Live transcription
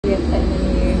put in a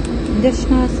new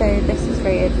conditioner. So this is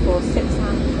rated for 6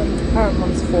 amps and the current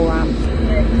one's 4 amps.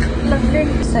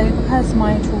 Lovely. So because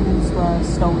my tools were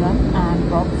stolen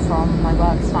and robbed from my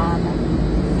work stand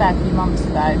a fair few months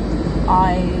ago,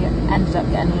 I ended up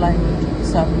getting loaned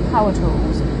some power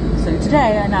tools. So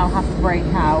today I now have to break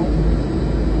out.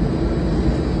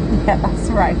 Yeah, that's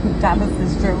right,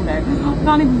 Dallas's drill note. I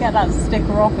can't even get that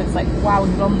sticker off, it's like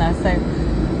wound on there. So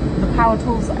the power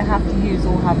tools that I have to use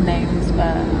all have names,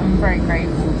 but I'm very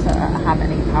grateful to have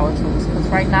any power tools, because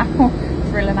right now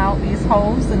drilling out these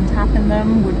holes and tapping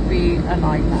them would be a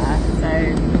nightmare.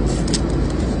 So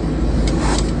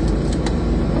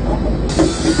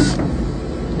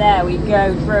there we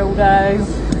go, drill dough.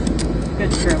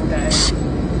 Good drill dough.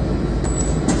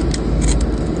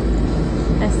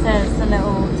 This is a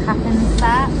little tapping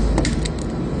set.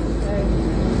 So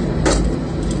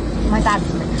my dad's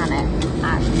a mechanic,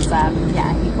 and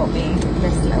yeah, he got me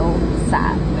this little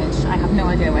set, which I have no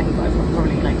idea where he got it from,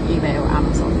 probably like eBay or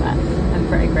Amazon, but I'm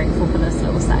very grateful for this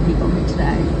little set he got me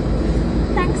today.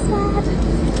 Thanks, Dad!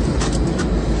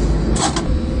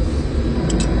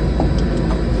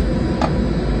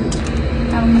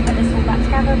 I'm going to put this all back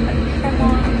together, put the trim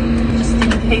on, just in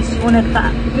case you wanted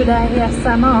that good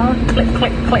ASMR. Click,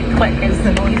 click, click, click is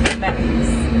the noise it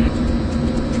makes.